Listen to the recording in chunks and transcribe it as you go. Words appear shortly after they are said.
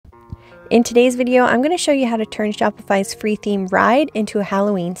In today's video, I'm going to show you how to turn Shopify's free theme Ride into a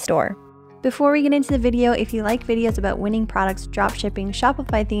Halloween store. Before we get into the video, if you like videos about winning products, dropshipping,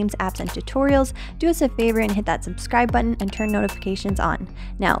 Shopify themes, apps, and tutorials, do us a favor and hit that subscribe button and turn notifications on.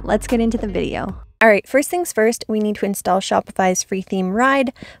 Now, let's get into the video. Alright, first things first, we need to install Shopify's free theme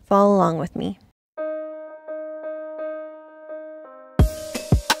Ride. Follow along with me.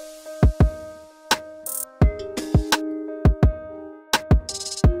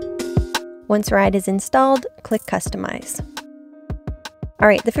 Once Ride is installed, click Customize.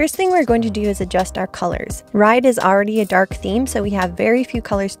 Alright, the first thing we're going to do is adjust our colors. Ride is already a dark theme, so we have very few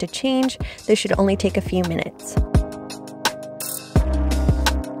colors to change. This should only take a few minutes.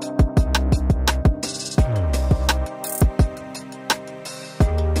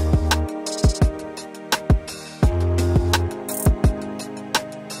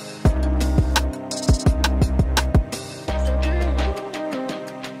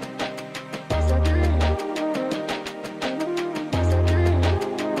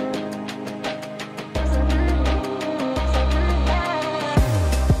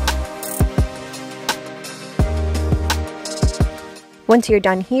 Once you're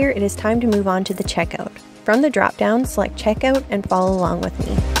done here, it is time to move on to the checkout. From the drop-down, select Checkout and follow along with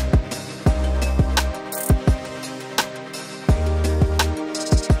me.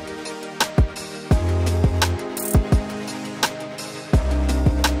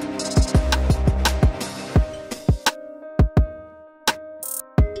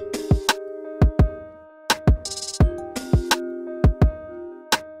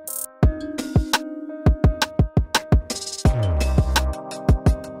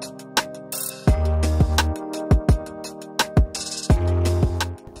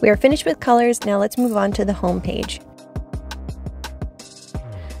 We are finished with colors, now let's move on to the home page.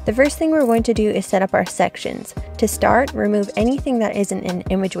 The first thing we're going to do is set up our sections. To start, remove anything that isn't an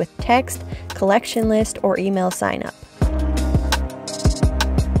image with text, collection list, or email sign up.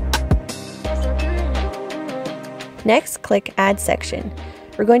 Next, click Add Section.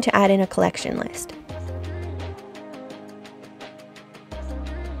 We're going to add in a collection list.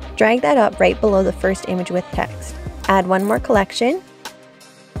 Drag that up right below the first image with text. Add one more collection,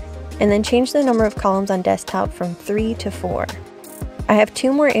 and then change the number of columns on desktop from 3 to 4. I have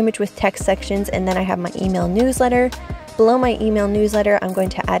 2 more image with text sections, and then I have my email newsletter. Below my email newsletter, I'm going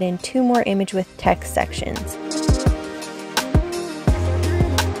to add in 2 more image with text sections.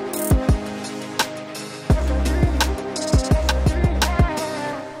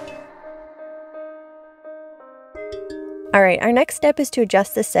 Alright, our next step is to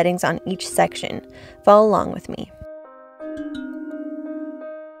adjust the settings on each section. Follow along with me.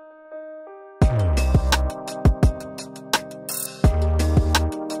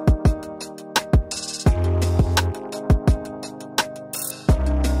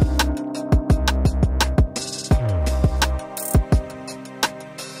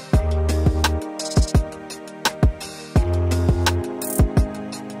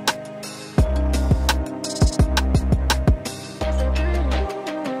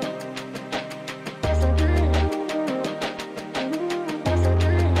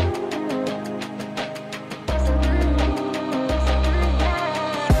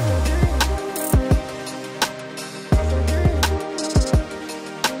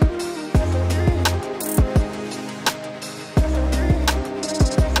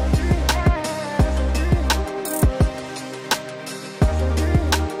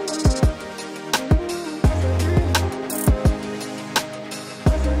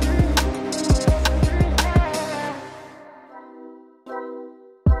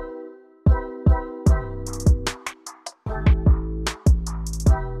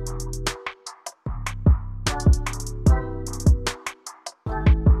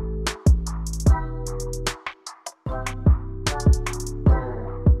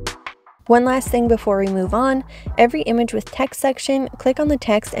 One last thing before we move on, every image with text section, click on the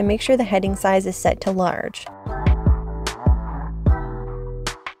text and make sure the heading size is set to large.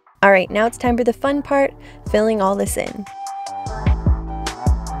 Alright, now it's time for the fun part, filling all this in.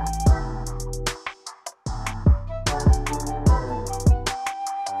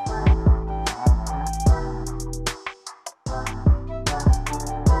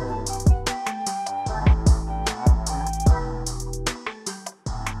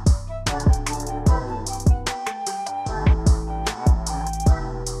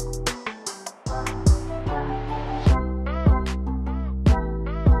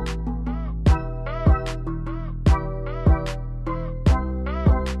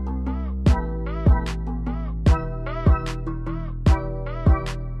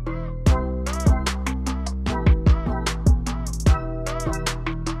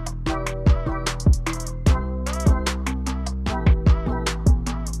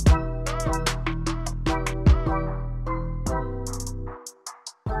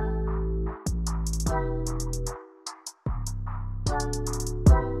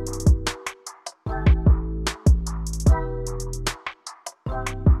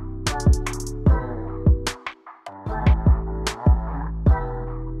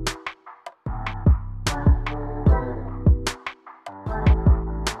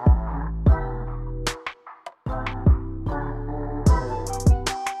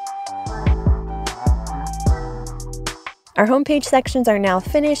 Our homepage sections are now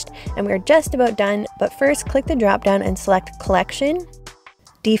finished and we're just about done, but first click the drop down and select Collection,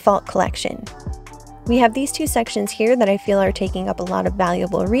 Default Collection. We have these two sections here that I feel are taking up a lot of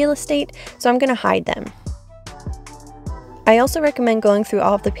valuable real estate, so I'm going to hide them. I also recommend going through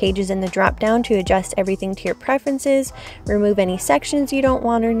all of the pages in the drop down to adjust everything to your preferences, remove any sections you don't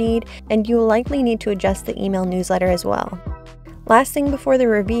want or need, and you will likely need to adjust the email newsletter as well. Last thing before the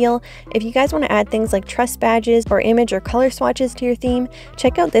reveal, if you guys want to add things like trust badges or image or color swatches to your theme,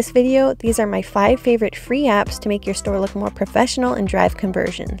 check out this video. These are my 5 favorite free apps to make your store look more professional and drive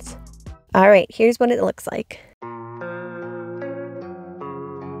conversions. Alright, here's what it looks like.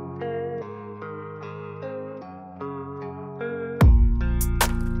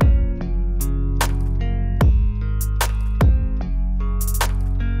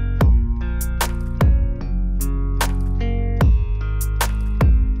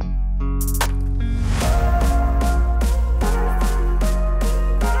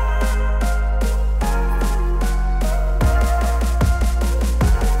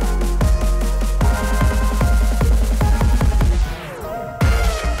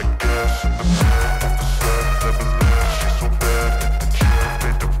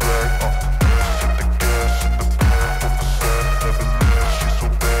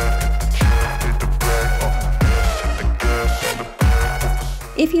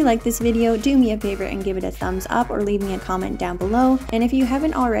 If you like this video, do me a favor and give it a thumbs up or leave me a comment down below. And if you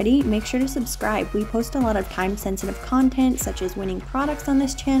haven't already, make sure to subscribe. We post a lot of time-sensitive content such as winning products on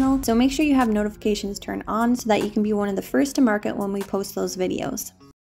this channel, so make sure you have notifications turned on so that you can be one of the first to market when we post those videos.